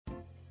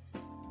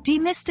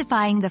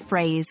Demystifying the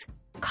phrase,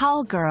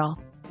 call girl.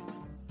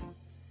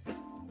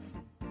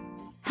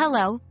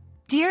 Hello,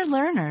 dear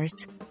learners.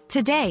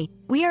 Today,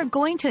 we are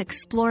going to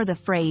explore the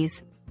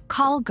phrase,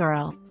 call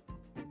girl.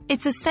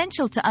 It's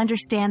essential to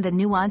understand the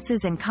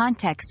nuances and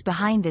context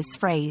behind this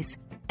phrase,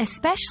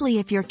 especially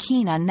if you're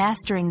keen on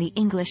mastering the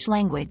English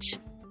language.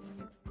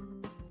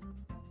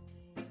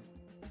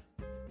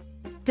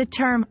 The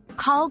term,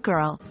 call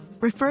girl,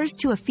 refers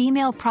to a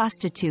female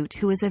prostitute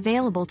who is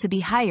available to be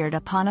hired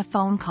upon a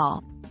phone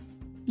call.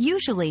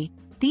 Usually,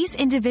 these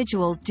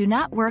individuals do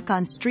not work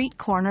on street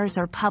corners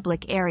or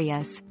public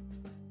areas.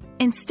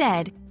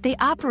 Instead, they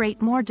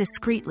operate more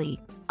discreetly,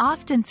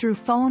 often through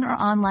phone or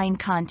online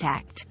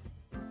contact.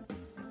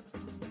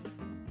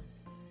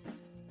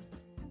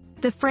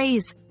 The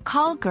phrase,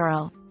 call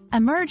girl,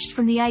 emerged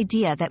from the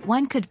idea that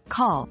one could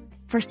call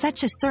for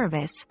such a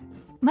service,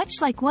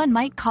 much like one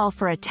might call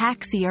for a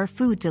taxi or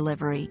food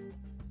delivery.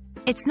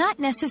 It's not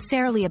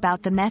necessarily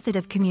about the method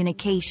of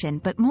communication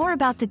but more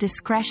about the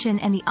discretion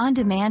and the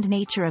on-demand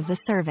nature of the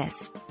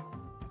service.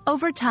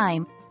 Over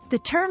time, the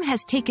term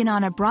has taken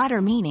on a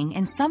broader meaning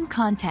in some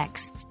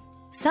contexts,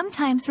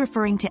 sometimes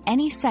referring to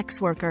any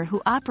sex worker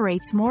who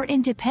operates more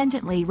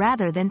independently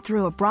rather than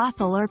through a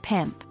brothel or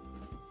pimp.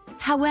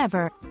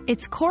 However,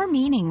 its core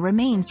meaning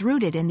remains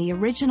rooted in the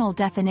original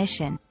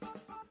definition.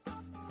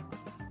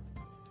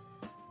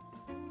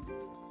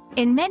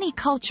 In many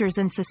cultures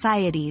and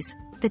societies,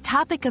 the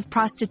topic of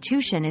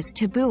prostitution is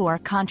taboo or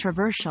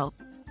controversial.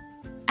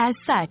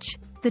 As such,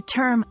 the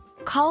term,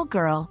 call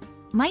girl,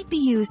 might be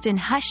used in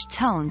hushed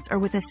tones or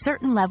with a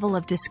certain level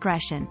of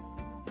discretion.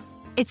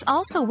 It's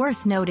also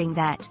worth noting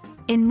that,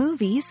 in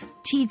movies,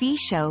 TV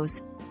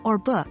shows, or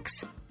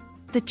books,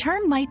 the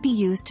term might be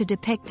used to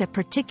depict a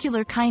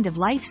particular kind of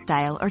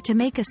lifestyle or to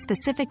make a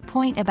specific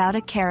point about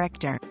a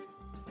character.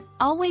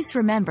 Always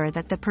remember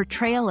that the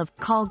portrayal of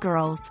call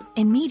girls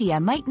in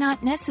media might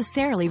not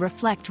necessarily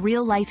reflect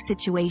real-life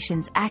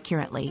situations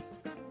accurately.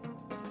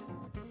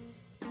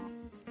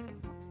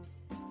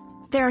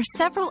 There are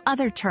several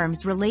other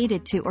terms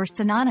related to or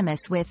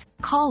synonymous with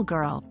call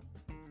girl.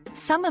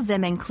 Some of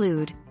them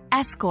include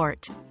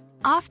escort,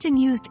 often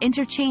used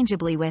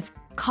interchangeably with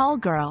call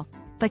girl,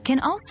 but can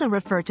also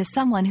refer to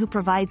someone who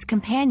provides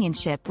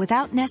companionship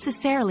without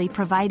necessarily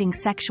providing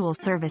sexual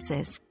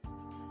services.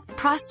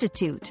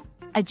 Prostitute,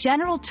 a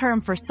general term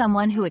for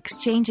someone who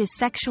exchanges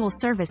sexual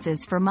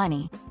services for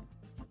money.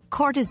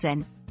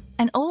 Courtesan,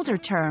 an older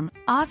term,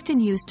 often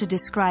used to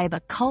describe a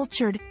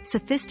cultured,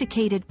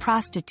 sophisticated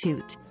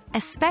prostitute,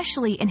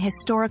 especially in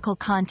historical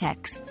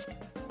contexts.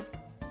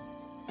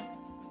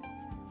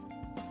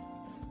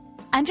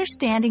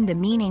 Understanding the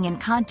meaning and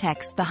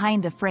context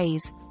behind the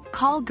phrase,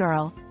 call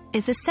girl,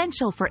 is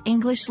essential for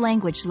English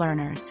language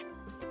learners.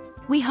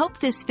 We hope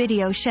this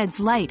video sheds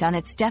light on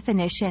its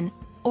definition,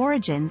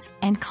 origins,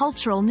 and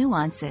cultural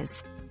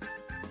nuances.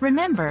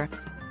 Remember,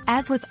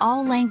 as with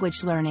all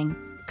language learning,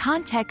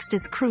 context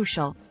is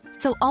crucial,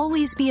 so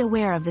always be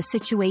aware of the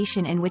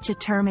situation in which a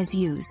term is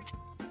used.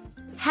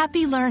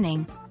 Happy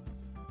learning!